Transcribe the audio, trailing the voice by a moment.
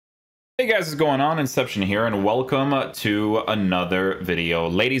Hey guys, what's going on? Inception here, and welcome to another video.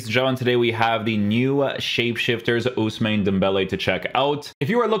 Ladies and gentlemen, today we have the new Shapeshifters Ousmane Dembele to check out. If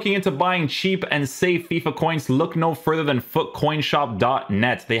you are looking into buying cheap and safe FIFA coins, look no further than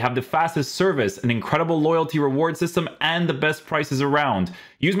footcoinshop.net. They have the fastest service, an incredible loyalty reward system, and the best prices around.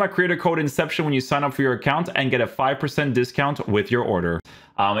 Use my creator code Inception when you sign up for your account and get a 5% discount with your order.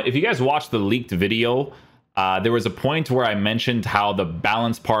 If you guys watched the leaked video, there was a point where I mentioned how the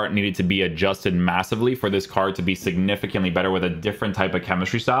balance part needed to be adjusted massively for this card to be significantly better with a different type of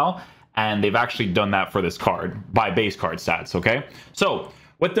chemistry style. And they've actually done that for this card by base card stats, okay? So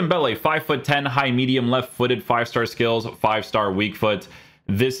with Dembele, 5'10", high medium left-footed, 5-star skills, 5-star weak foot.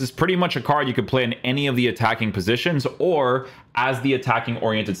 This is pretty much a card you could play in any of the attacking positions or as the attacking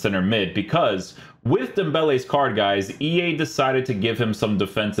oriented center mid, because with Dembele's card, guys, EA decided to give him some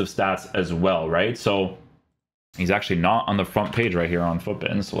defensive stats as well, right? So he's actually not on the front page right here on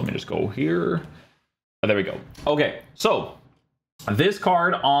Footbin, so let me just go here. Oh, there we go. Okay, so this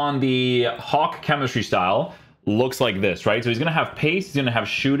card on the Hawk chemistry style looks like this, right? So he's going to have pace, he's going to have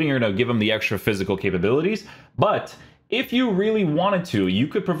shooting, you're going to give him the extra physical capabilities, but if you really wanted to, you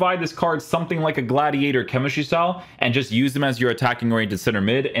could provide this card something like a gladiator chemistry style and just use them as your attacking oriented center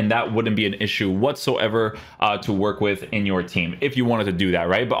mid, and that wouldn't be an issue whatsoever to work with in your team if you wanted to do that,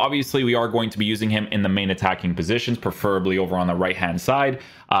 right? But obviously we are going to be using him in the main attacking positions, preferably over on the right hand side,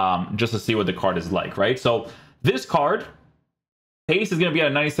 just to see what the card is like, right? So this card, pace is going to be at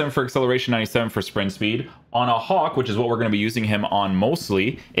a 97 for acceleration, 97 for sprint speed. On a Hawk, which is what we're going to be using him on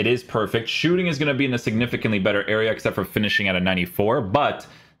mostly, it is perfect. Shooting is going to be in a significantly better area, except for finishing at a 94. But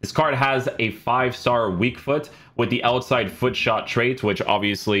this card has a 5-star weak foot with the outside foot shot trait, which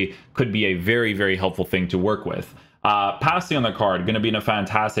obviously could be a very, very helpful thing to work with. Passing on the card, going to be in a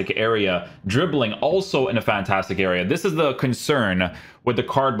fantastic area. Dribbling, also in a fantastic area. This is the concern with the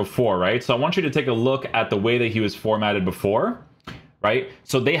card before, right? So I want you to take a look at the way that he was formatted before. Right,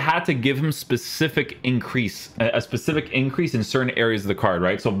 so they had to give him a specific increase in certain areas of the card,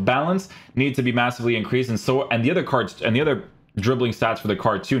 right? So balance needed to be massively increased, and the other cards and the other dribbling stats for the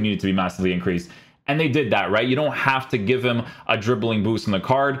card too needed to be massively increased. And they did that, right? You don't have to give him a dribbling boost on the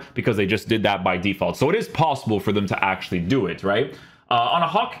card because they just did that by default. So it is possible for them to actually do it, right? On a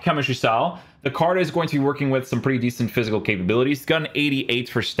Hawk chemistry style, the card is going to be working with some pretty decent physical capabilities. It's got an 88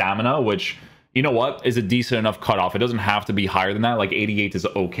 for stamina, which, you know what, is a decent enough cutoff. It doesn't have to be higher than that. Like 88 is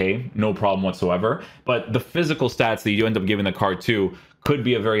okay, no problem whatsoever. But the physical stats that you end up giving the card to could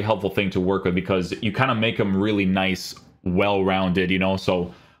be a very helpful thing to work with, because you kind of make him really nice, well-rounded, you know?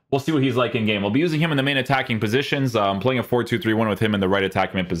 So we'll see what he's like in game. I'll be using him in the main attacking positions. I'm playing a 4-2-3-1 with him in the right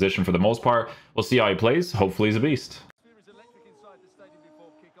attacking mid position for the most part. We'll see how he plays. Hopefully he's a beast.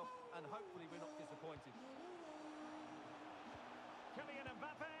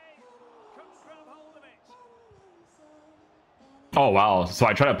 Oh, wow. So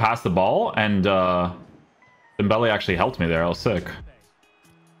I tried to pass the ball, and Dembele actually helped me there. I was sick.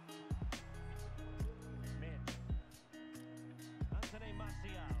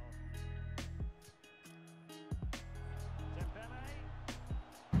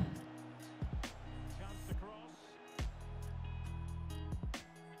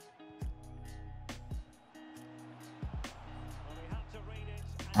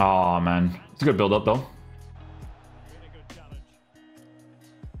 Oh, man. It's a good build-up, though.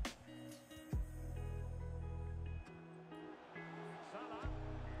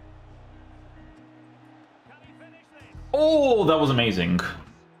 Oh, that was amazing.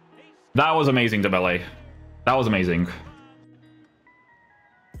 That was amazing, Dembele. That was amazing.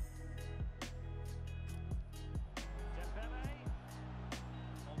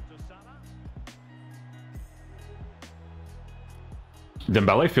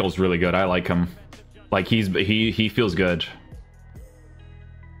 Dembele feels really good. I like him. Like he feels good.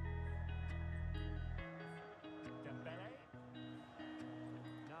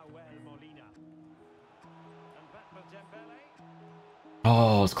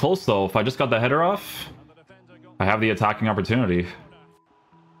 Oh, it's close though. If I just got the header off, I have the attacking opportunity.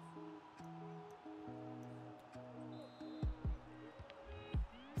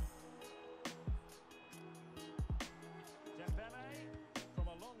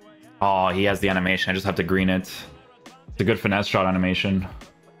 Oh, he has the animation. I just have to green it. It's a good finesse shot animation.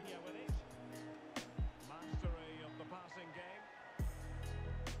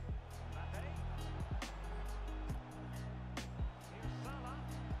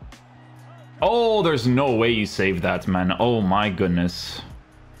 Oh, there's no way you saved that, man. Oh my goodness.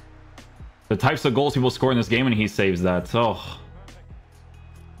 The types of goals people score in this game and he saves that. Oh.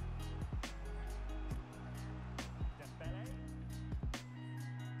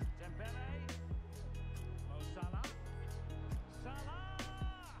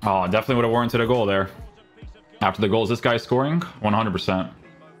 Oh, definitely would have warranted a goal there. After the goals this guy's scoring, 100%.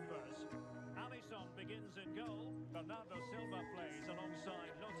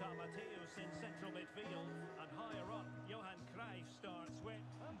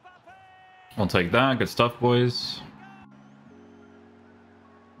 We'll take that. Good stuff, boys.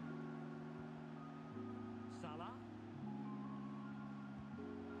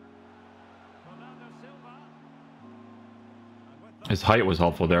 His height was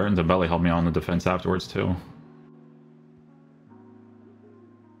helpful there, and Dembele helped me on the defense afterwards too.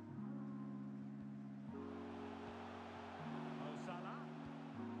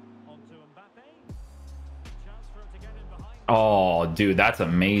 Oh, dude, that's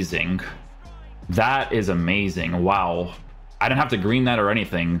amazing. That is amazing. Wow. I didn't have to green that or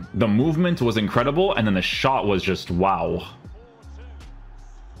anything. The movement was incredible, and then the shot was just wow.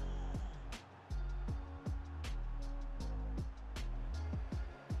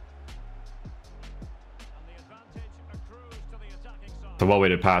 It's a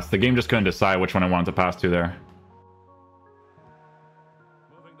well-weighted pass. The game just couldn't decide which one I wanted to pass to there.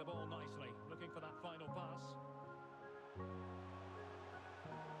 Moving the ball nicely, looking for that final pass.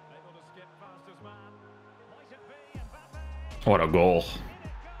 Able to skip past his man. Might it be Mbappe? What a goal.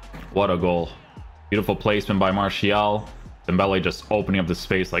 What a goal. Beautiful placement by Martial. Dembele just opening up the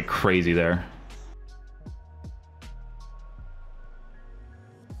space like crazy there.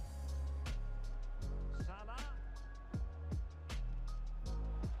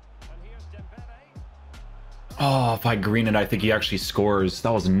 Oh, if I green it, I think he actually scores.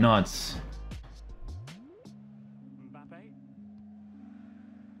 That was nuts. Mbappe.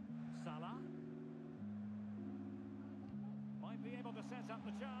 Salah. Might be able to set up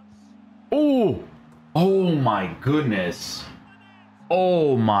the chance. Oh! Oh my goodness.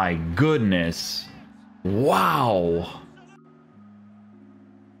 Oh my goodness. Wow.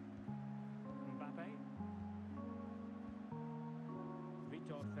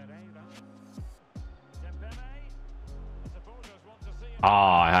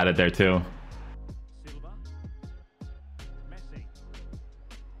 Ah, I had it there too. Silva. Messi.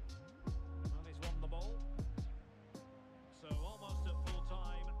 Well, he's won the ball. So almost at full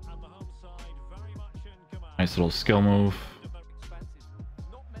time, and the home side very much in command. Nice little skill move.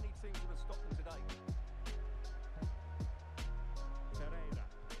 Not many teams would have stopped him today. Pereira.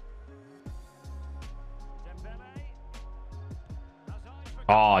 Dembele.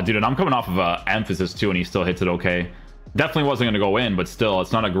 Oh, dude, and I'm coming off of emphasis too, and he still hits it okay. Definitely wasn't going to go in, but still,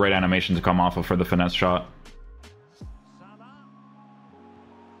 it's not a great animation to come off of for the finesse shot. Salah.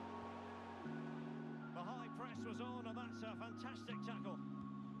 The high press was on, and that's a fantastic tackle.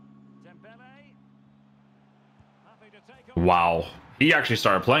 Dembele. Happy to take on. Wow. He actually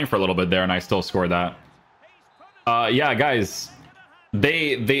started playing for a little bit there, and I still scored that. Yeah, guys.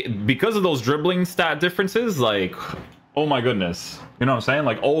 They because of those dribbling stat differences, like, oh my goodness. You know what I'm saying?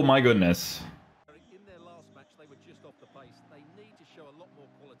 Like, oh my goodness. In their last match, they were just off the pace. They need to show a lot more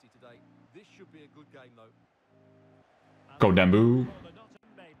quality today. This should be a good game, though. Go Dembu.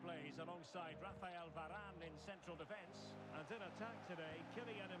 Plays alongside Rafael Varane in central defence, and in attack today,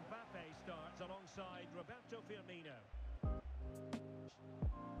 Kylian Mbappe starts alongside Roberto Firmino.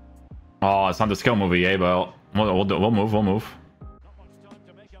 Oh, it's not the skill movie, eh? But we'll move. We'll move. Not much time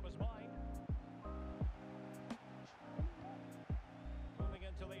to make up his mind. Moving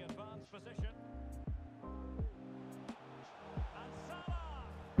into the advanced position. And Salah.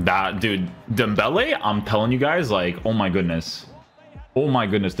 That dude, Dembele, I'm telling you guys, like, oh my goodness. Oh my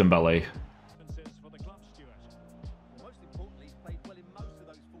goodness, Dembele. For the club, Stuart. Most importantly, he's played well in most of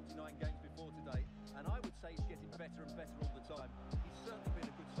those 49 games before today, and I would say he's getting better and better all the time. He's certainly been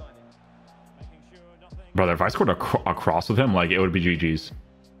a good signing. Making sure nothing. Brother, if I scored a cross with him, like, it would be GG's.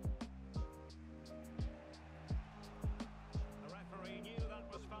 The referee knew that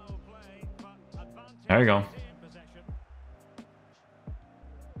was foul play, but advantage. There you go. in possession.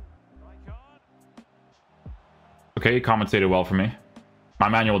 Right card. Okay, he compensated well for me. My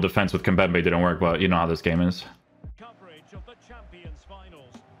manual defense with Kimpembe didn't work, but you know how this game is. Coverage of the Champions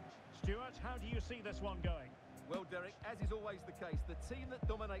Finals. Stuart, how do you see this one going? Well, Derek, as is always the case, the team that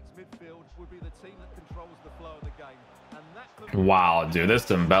dominates midfield would be the team that controls the flow of the game. And that Wow, dude, this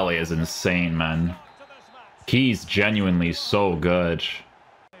Dembele is insane, man. To this match. He's genuinely so good.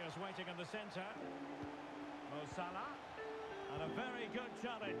 Players waiting in the centre. Mo Salah. And a very good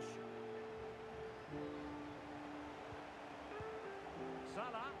challenge.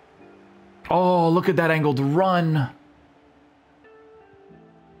 Salah. Oh, look at that angled run.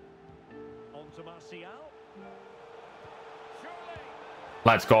 On to Martial. Surely.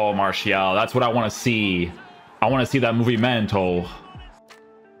 Let's go, Martial. That's what I want to see. I want to see that movimento.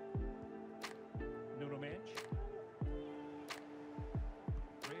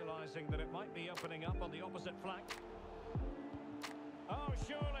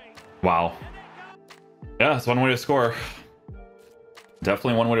 surely. Wow. Yeah, that's one way to score.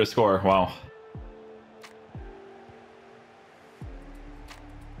 Definitely one way to score. Wow.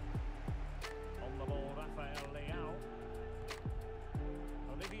 On the ball, Rafael Leao.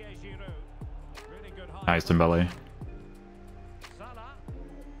 Olivier Giroud. Really good high. Nice, Dembele. Salah.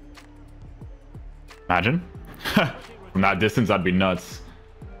 Imagine. From that distance, that'd be nuts.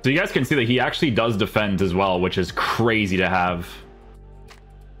 So you guys can see that he actually does defend as well, which is crazy to have.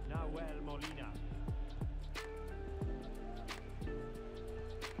 Nahuel Molina.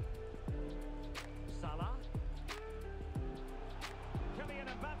 Salah. Kylian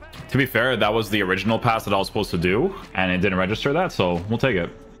Mbappe. To be fair, that was the original pass that I was supposed to do, and it didn't register that, so we'll take it.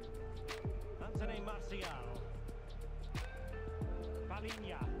 Anthony Martial.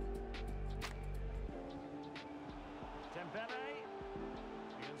 Palinha. Dembele.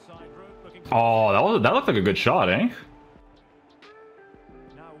 The inside route looking for Oh, that looked like a good shot, eh?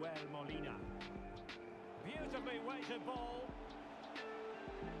 Nahuel Molina. Beautifully weighted ball.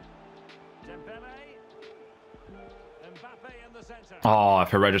 Dembele. Mbappe in the centre. Oh,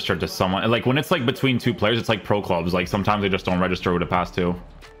 if it registered to someone. Like, when it's like between two players, it's like pro clubs. Like, sometimes they just don't register with a pass to.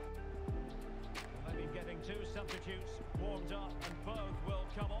 Maybe getting two substitutes warmed up and both will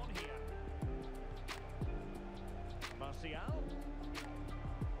come on here. Martial.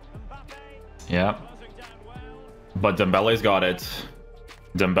 Mbappe. Yeah. Closing down well. But Dembele's got it.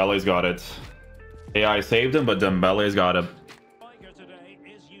 Dembele's got it. AI saved him, but Dembele's got it. Striker today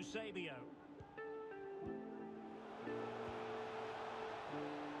is Eusebio.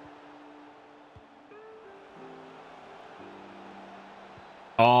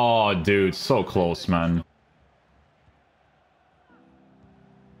 Oh, dude, so close, man.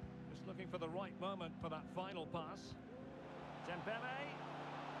 Just looking for the right moment for that final pass. Dembele.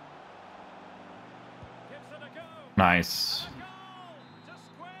 Gives it a go. Nice. A goal to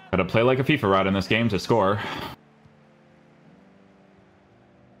square. Gotta play like a FIFA rat in this game to score.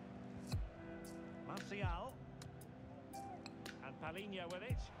 Martial. And Palinha with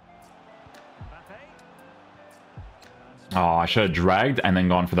it. Mbappe. Oh, I should have dragged and then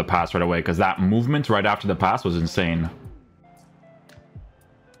gone for the pass right away, because that movement right after the pass was insane.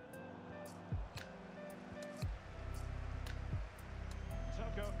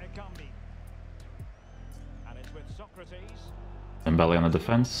 Toko Ekambi. And it's with Socrates. Dembele on the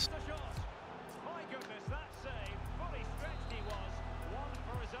defense. The shot. My goodness, that save. Fully stretched he was. One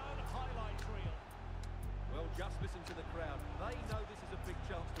for his own highlights reel. Well, just listen to the crowd. They know this is a big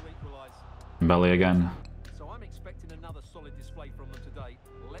chance to equalise. Dembele again. So I'm expecting another solid display from them today.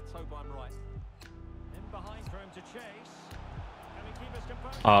 Let's hope I'm right. In behind for him to chase. Can he keep his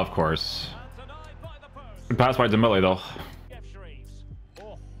composure? Of course. And denied by the post. Good pass by Dembele, though. Jeff Shreves.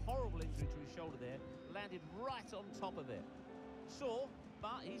 Oh, horrible injury to his shoulder there. Landed right on top of it. Sore,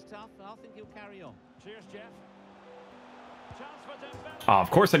 but he's tough. I think he'll carry on. Cheers, Jeff. Chance for Dembele. Of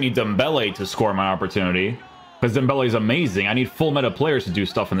course I need Dembele to score my opportunity, because Dembele is amazing. I need full meta players to do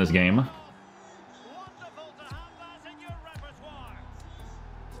stuff in this game. Wonderful to have that in your repertoire.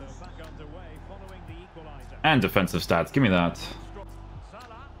 So back underway following the equaliser. And defensive stats. Give me that.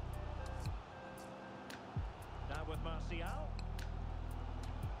 Salah. Now with Martial.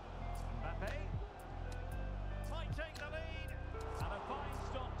 Mbappe. Might take the lead. And a fine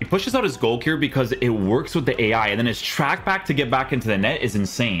stop. He pushes out his goal here because it works with the AI, and then his track back to get back into the net is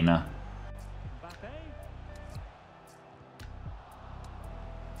insane. Mbappe.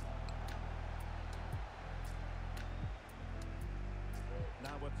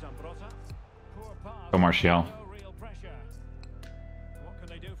 Now with Zambrotta. Poor pass. Go Martial. No real pressure. What can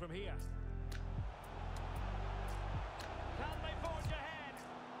they do from here? Can they forge ahead?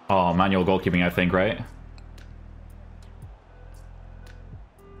 Oh, manual goalkeeping, I think, right?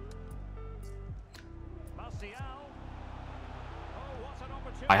 Martial. Oh, what an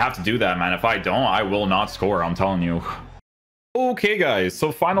opportunity. I have to do that, man. If I don't, I will not score, I'm telling you. Okay, guys,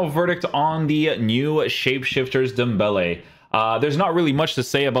 so final verdict on the new Shapeshifters Dembele. There's not really much to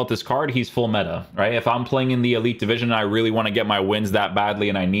say about this card. He's full meta, right? If I'm playing in the Elite Division and I really want to get my wins that badly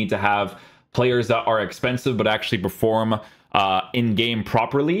and I need to have players that are expensive but actually perform in-game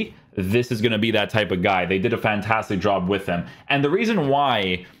properly, this is going to be that type of guy. They did a fantastic job with him. And the reason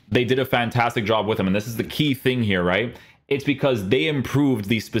why they did a fantastic job with him, and this is the key thing here, right? It's because they improved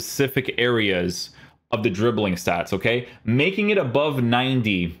the specific areas of the dribbling stats, okay? Making it above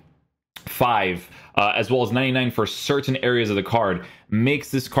 95, as well as 99 for certain areas of the card, makes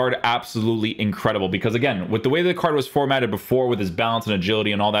this card absolutely incredible. Because again, with the way the card was formatted before, with his balance and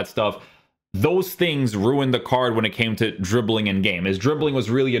agility and all that stuff, those things ruined the card when it came to dribbling in game. His dribbling was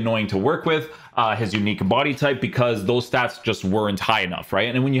really annoying to work with, his unique body type, because those stats just weren't high enough,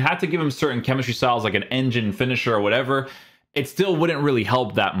 right? And when you had to give him certain chemistry styles like an engine finisher or whatever, it still wouldn't really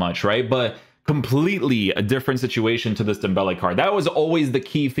help that much, right? But completely a different situation to this Dembele card. That was always the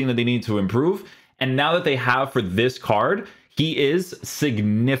key thing that they need to improve. And now that they have for this card, he is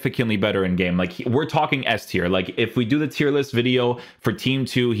significantly better in game. Like, we're talking S tier. Like, if we do the tier list video for Team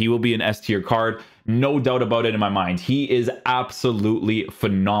 2, he will be an S tier card. No doubt about it in my mind. He is absolutely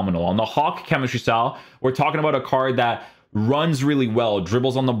phenomenal. On the Hawk chemistry style, we're talking about a card that runs really well,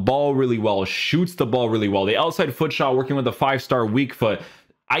 dribbles on the ball really well, shoots the ball really well. The outside foot shot working with the 5-star weak foot.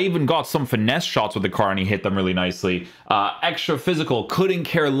 I even got some finesse shots with the car and he hit them really nicely. Extra physical, couldn't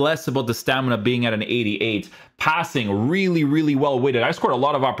care less about the stamina being at an 88. Passing, really, really well weighted. I scored a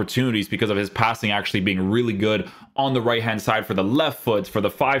lot of opportunities because of his passing actually being really good on the right-hand side for the left foot, for the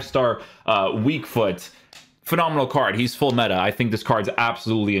 5-star weak foot. Phenomenal card. He's full meta. I think this card's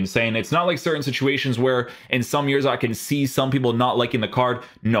absolutely insane. It's not like certain situations where in some years I can see some people not liking the card.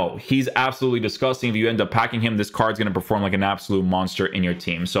 No, he's absolutely disgusting. If you end up packing him, this card's going to perform like an absolute monster in your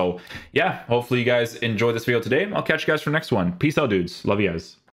team. So yeah, hopefully you guys enjoyed this video today. I'll catch you guys for the next one. Peace out, dudes. Love you guys.